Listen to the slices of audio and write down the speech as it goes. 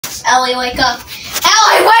Ellie, wake up.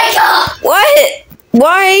 Ellie, wake up! What?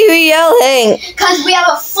 Why are you yelling? Because we have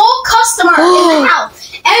a full customer in the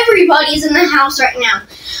house. Everybody's in the house right now.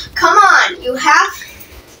 Come on, you have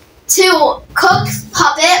to cook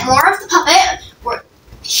puppet, more of the puppet.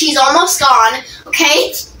 She's almost gone,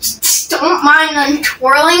 okay? Don't mind them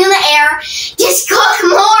twirling in the air. Just cook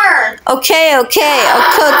more. Okay, I'll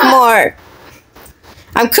cook more.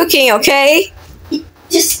 I'm cooking, okay?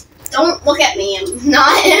 Just don't look at me. I'm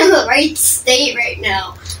not in the right state right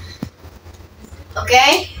now.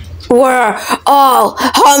 Okay? We're all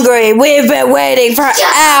hungry. We've been waiting for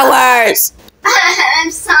hours.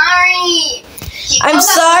 I'm sorry. I'm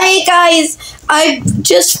sorry, guys. I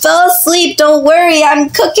just fell asleep. Don't worry. I'm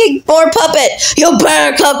cooking more puppet. You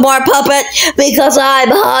better cook more puppet because I'm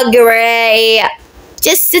hungry.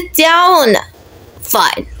 Just sit down.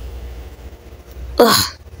 Fine.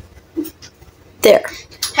 Ugh. There.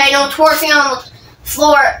 Hey, no twerking on the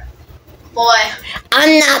floor, boy.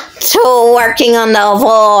 I'm not working on the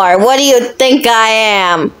floor. What do you think I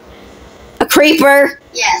am? A creeper?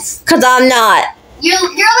 Yes. Because I'm not. You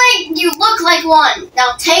look like one.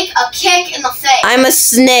 Now take a kick in the face. I'm a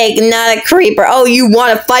snake, not a creeper. Oh, you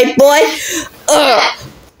want to fight, boy?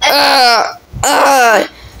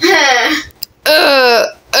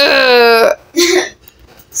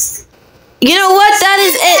 You know what? That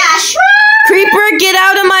is it. Creeper, get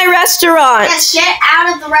out of my restaurant. Yes, get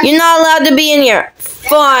out of the restaurant. You're not allowed to be in here.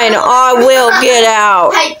 Fine, I will get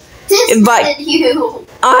out. I disciplined you.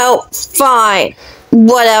 Oh, fine.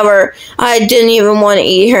 Whatever. I didn't even want to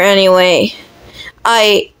eat here anyway.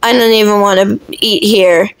 I don't even want to eat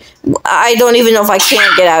here. I don't even know if I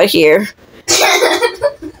can get out here.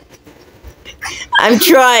 I'm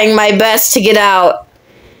trying my best to get out.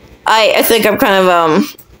 I think I'm kind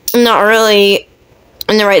of not really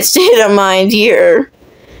in the right state of mind here.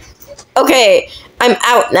 Okay, I'm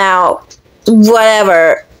out now.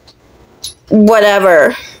 Whatever.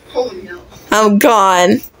 Oh no. I'm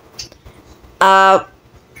gone.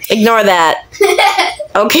 Ignore that.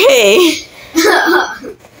 Okay.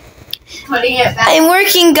 Putting it back. I'm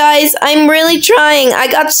working, guys. I'm really trying. I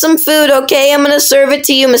got some food, okay? I'm gonna serve it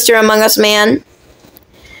to you, Mr. Among Us Man.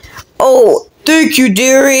 Oh, thank you,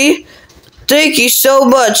 dearie. Thank you so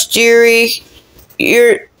much, dearie.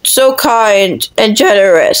 You're so kind and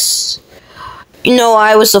generous. You know,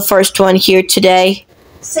 I was the first one here today.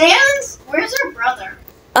 Sans, where's her brother?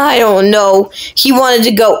 I don't know. He wanted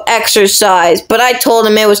to go exercise, but I told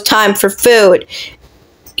him it was time for food.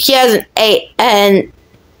 He hasn't ate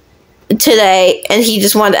today, and he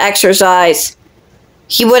just wanted to exercise.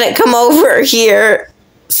 He wouldn't come over here,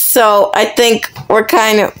 so I think we're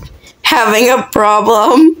kind of having a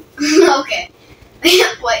problem. Okay.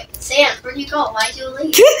 Wait, Sans, where'd you go? Why'd you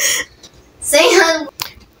leave? Sans,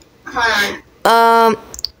 hold on.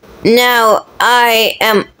 Now I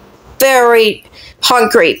am very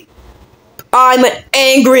hungry. I'm an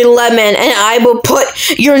angry lemon, and I will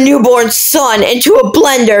put your newborn son into a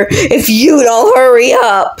blender if you don't hurry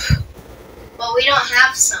up. But we don't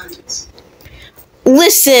have sons.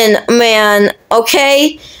 Listen, man,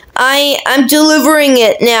 okay? I'm delivering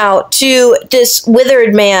it now to this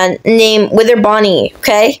withered man named Wither Bonnie,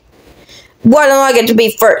 okay? Why don't I get to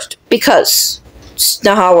be first? Because it's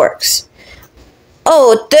not how it works.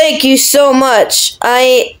 Oh, thank you so much.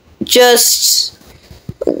 I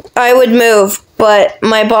would move, but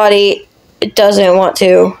my body doesn't want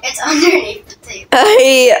to. It's underneath the table.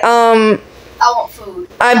 I want food.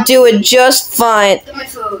 I'm doing just fine. Give me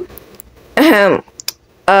food.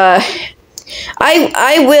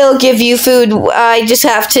 I will give you food. I just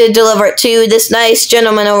have to deliver it to this nice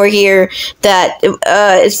gentleman over here that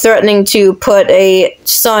is threatening to put a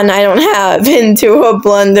son I don't have into a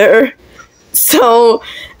blender. So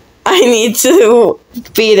I need to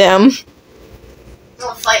beat him.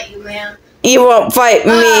 I'll fight you, man. You won't fight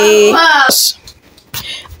me.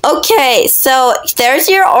 Okay, so there's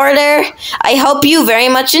your order. I hope you very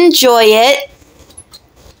much enjoy it.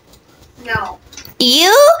 No.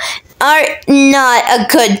 You are not a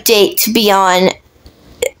good date to be on.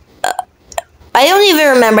 I don't even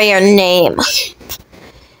remember your name.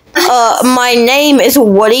 My name is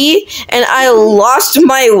Woody, and I lost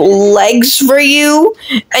my legs for you,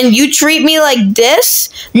 and you treat me like this?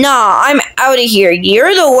 Nah, I'm out of here.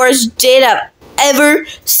 You're the worst date I've ever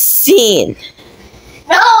seen.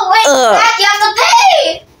 No, wait, Dad, you have to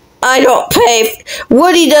pay! I don't pay.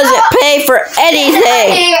 Woody doesn't pay for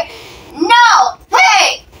anything. No,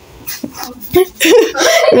 pay!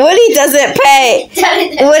 Woody doesn't pay.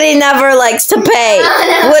 Woody never likes to pay.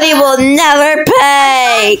 Woody will never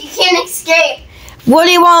pay. You can't escape.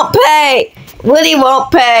 Woody won't pay. Woody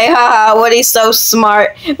won't pay. Haha, Woody's so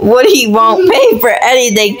smart. Woody won't pay for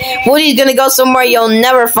anything. Woody's gonna go somewhere you'll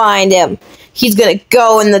never find him. He's gonna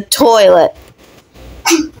go in the toilet.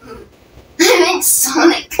 I meant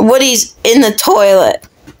Sonic. Woody's in the toilet.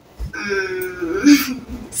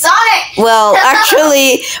 Sonic! Well,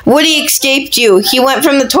 actually, Woody escaped you. He went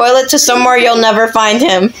from the toilet to somewhere you'll never find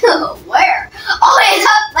him. Where? Oh, he's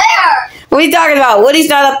up there! What are you talking about? Woody's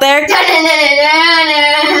not up there.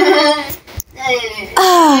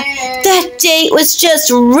 That date was just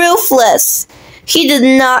ruthless. He did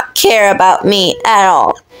not care about me at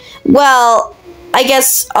all. Well, I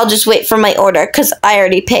guess I'll just wait for my order because I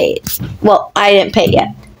already paid. Well, I didn't pay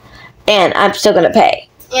yet. And I'm still going to pay.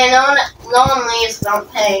 Yeah, no one leaves without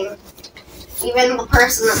paying. Even the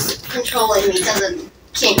person that's controlling me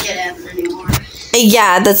can't get in anymore.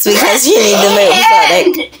 Yeah, that's because you need to move,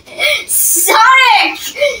 Sonic. Sonic!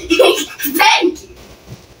 Thank you.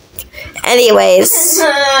 Anyways,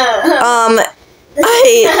 I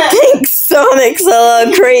think Sonic's a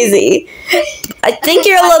little crazy. I think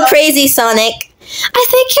you're a little crazy, Sonic. I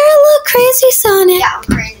think you're a little crazy, Sonic. Yeah, I'm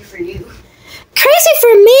crazy for you. Crazy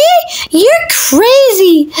for me? You're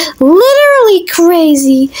crazy. Literally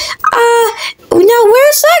crazy. Now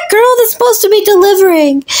where's that girl that's supposed to be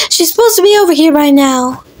delivering? She's supposed to be over here by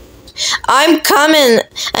now. I'm coming.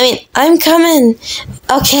 I'm coming.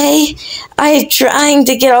 Okay? I'm trying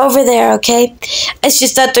to get over there, okay? It's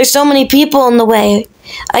just that there's so many people in the way.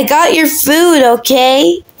 I got your food,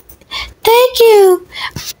 okay? Thank you.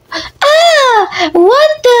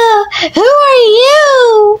 What the? Who are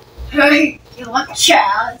you? Hey, you watch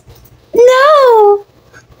out. No.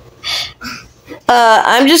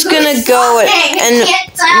 I'm just gonna go and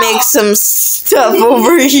make some stuff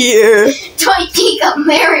over here. Do you think I'll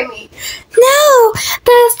marry me? No,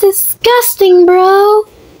 that's disgusting, bro.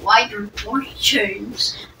 Why did your voice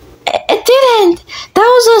change? It didn't. That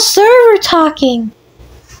was a server talking.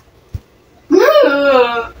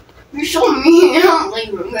 You're so mean. I don't like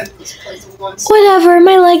remember this place once. Whatever,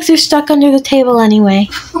 my legs are stuck under the table anyway.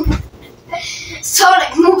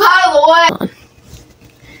 Sonic, move out of the way.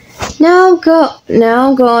 Now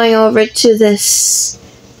I'm going over to this,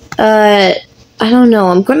 I don't know,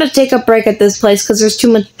 I'm gonna take a break at this place because there's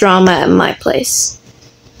too much drama at my place.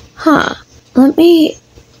 Let me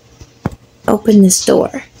open this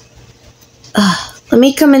door. Let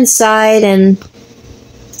me come inside and,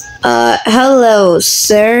 hello,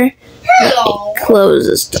 sir. Hello. Close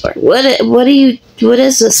this door. What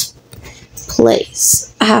is this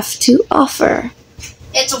place have to offer?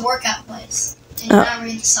 It's a workout place. Did you not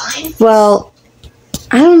read the sign? Well,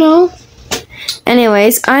 I don't know.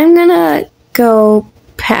 Anyways, I'm gonna go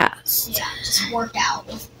past. Yeah, just work out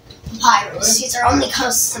with Papyrus. He's our only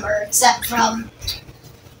customer except from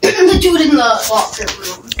the dude in the locker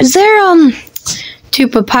room. Is there, two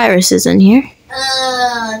papyruses in here?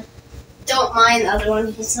 Don't mind the other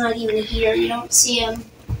one. He's not even here. You don't see him.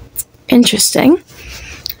 Interesting.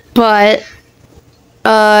 But,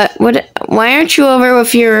 why aren't you over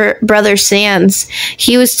with your brother Sans?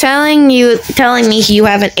 He was telling me you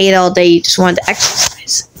haven't ate all day, you just wanted to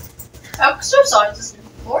exercise. Exercise is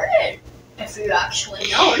important, if you actually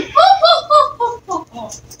know it.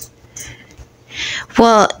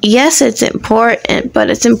 Well, yes, it's important, but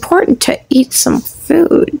it's important to eat some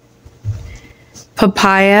food.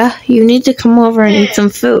 Papaya, you need to come over and eat some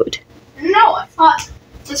food. No, I thought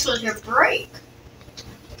this was your break.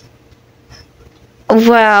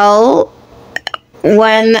 Well,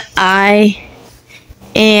 when I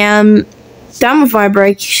am done with our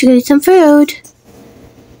break, you should eat some food.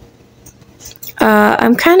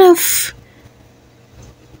 I'm kind of...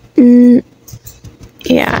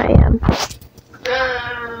 yeah, I am.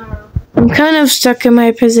 I'm kind of stuck in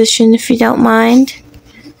my position, if you don't mind.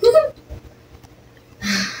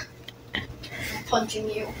 I'm punching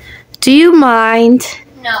you. Do you mind?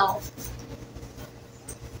 No.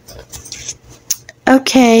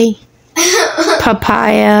 Okay.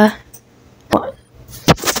 Papaya.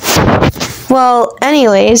 Well,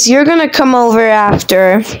 anyways, you're gonna come over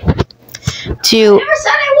after to... I never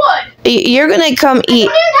said I would. You're gonna come eat...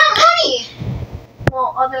 I don't even have money.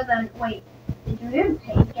 Well, other than, wait, did you even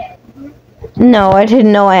pay to get in here? No, I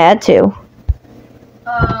didn't know I had to.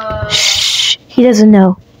 Shh, he doesn't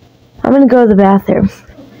know. I'm gonna go to the bathroom.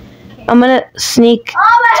 Okay. I'm gonna sneak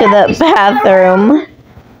to the bathroom.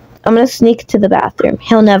 I'm gonna sneak to the bathroom.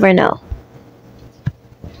 He'll never know.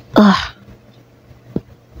 Ugh.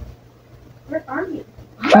 Where are you?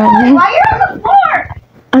 Trying- Why are you on the floor?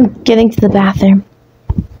 I'm getting to the bathroom.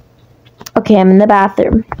 Okay, I'm in the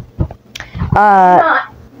bathroom.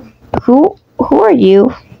 Who are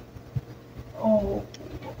you? Oh.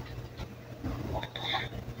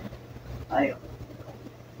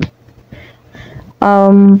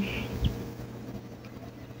 All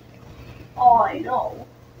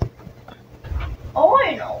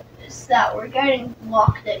I know is that we're getting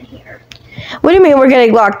locked in here. What do you mean we're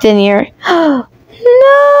getting locked in here? No!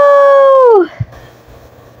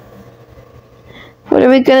 What are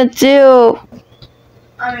we gonna do?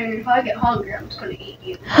 I mean, if I get hungry, I'm just gonna eat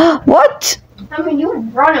you. What? I mean, you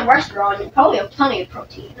would run a restaurant and you probably have plenty of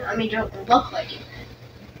protein. I mean, you don't look like you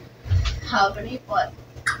have any, but...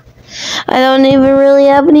 I don't even really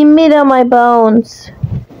have any meat on my bones.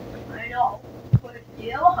 I know. But do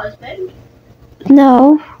you have a husband?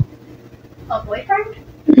 No. A boyfriend?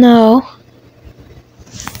 No.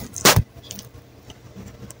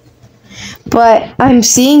 But I'm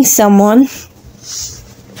seeing someone.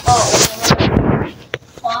 Oh,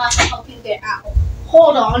 I'll have to help you get out.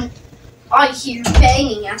 Hold on. I hear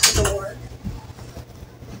banging at the door.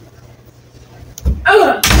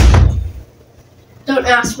 Ugh. Don't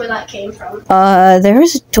ask where that came from. There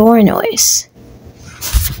is a door noise.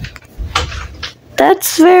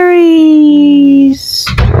 That's very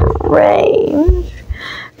strange.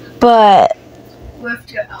 But We have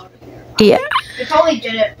to get out of here. yeah. They probably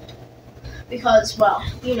did it because, well,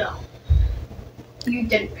 you know, you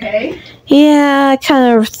didn't pay. Yeah, I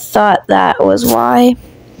kind of thought that was why.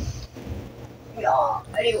 Yeah,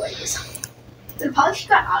 anyways. They probably should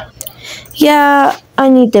get out of here. Yeah, I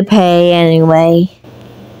need to pay anyway.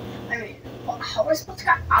 I mean, how are we supposed to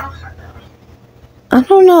get out of here? I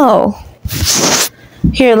don't know.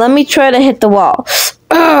 Here, let me try to hit the wall.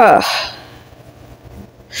 Ugh.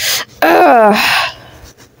 Ugh.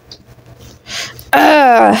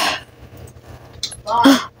 Ugh.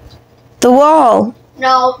 Bye. The wall.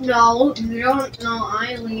 No, you don't know.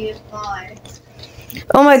 I leave. Bye.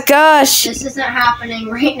 Oh my gosh. This isn't happening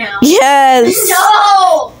right now. Yes.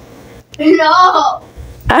 No! No!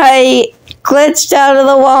 I glitched out of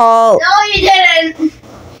the wall. No, you didn't!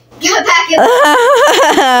 Get back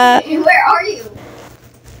in. Where are you?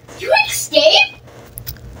 You escaped?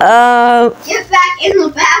 Get back in the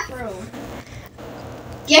bathroom.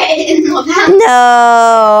 Get in the bathroom.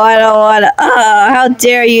 No, I don't want to. Oh, how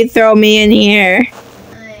dare you throw me in here?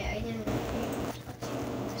 I didn't.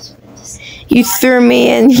 You threw me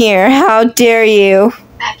in here. How dare you?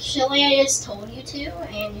 Actually, I just told you to,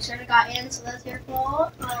 and you sort of got in, so that's your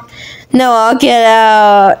fault. No, I'll get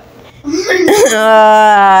out.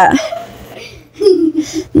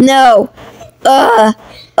 No.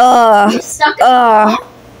 You're stuck in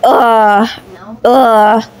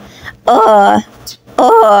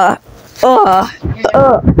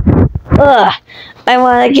I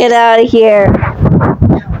want to get out of here.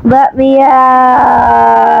 Let me out.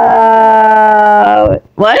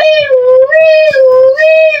 What?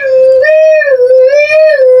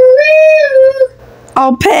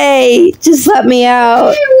 I'll pay. Just let me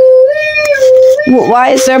out. Why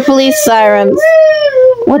is there police sirens?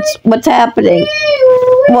 What's happening?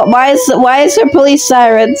 Why is there police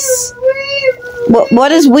sirens? What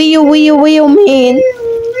does wee you mean?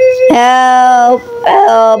 Help!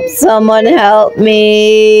 Help! Someone help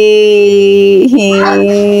me! How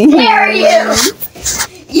dare you!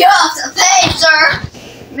 You have to pay, sir!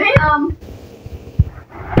 Ma'am!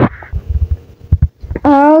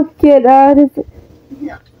 I'll get out of it.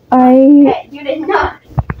 No. Hey, you did not.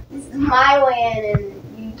 This is my land and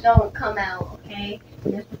you don't come out, okay?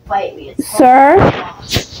 You have to fight me. It's Sir?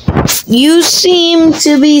 You seem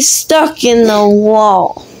to be stuck in the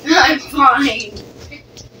wall. I'm fine.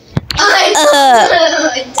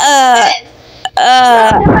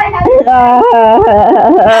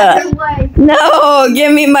 No,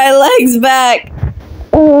 give me my legs back.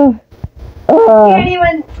 Can't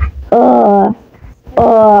even.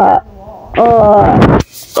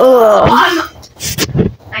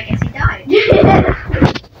 I guess he died.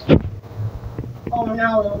 Oh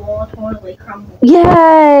no, the wall totally crumbled.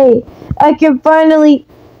 Yay! I can finally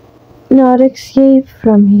not escape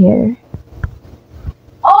from here.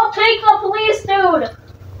 I'll take the police dude!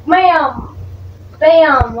 Ma'am!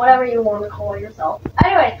 Bam! Whatever you want to call yourself.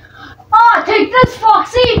 Anyway. Take this,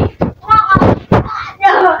 Foxy!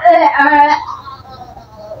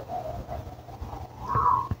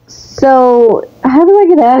 So, how do I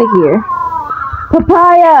get out of here?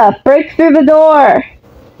 Papaya! Break through the door!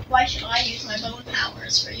 Why should I use my bone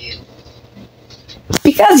powers for you?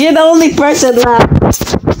 Because you're the only person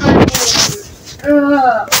left.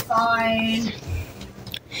 Fine.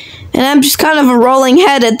 And I'm just kind of a rolling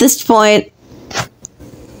head at this point.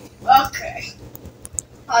 Okay.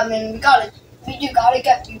 I mean, we do gotta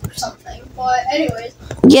get you for something. But anyways.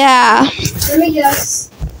 Yeah. Let me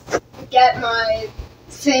just get my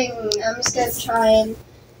thing. I'm just gonna try and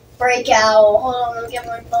break out. Hold on, let me get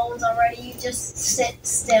my bones already. You just sit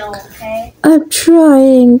still, okay? I'm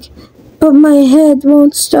trying, but my head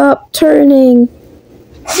won't stop turning.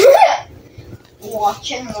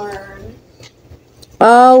 Watch and learn.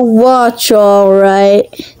 I'll watch,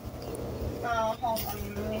 alright. Oh, hold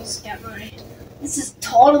on, let me just get my... This is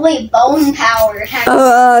totally bone powered.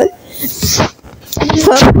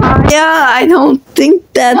 Papaya, I don't think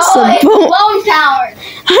that's Oh, a it's bone. bone powered.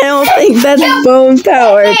 I don't think that's bone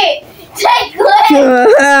powered. Hey, take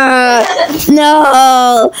it.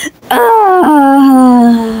 No.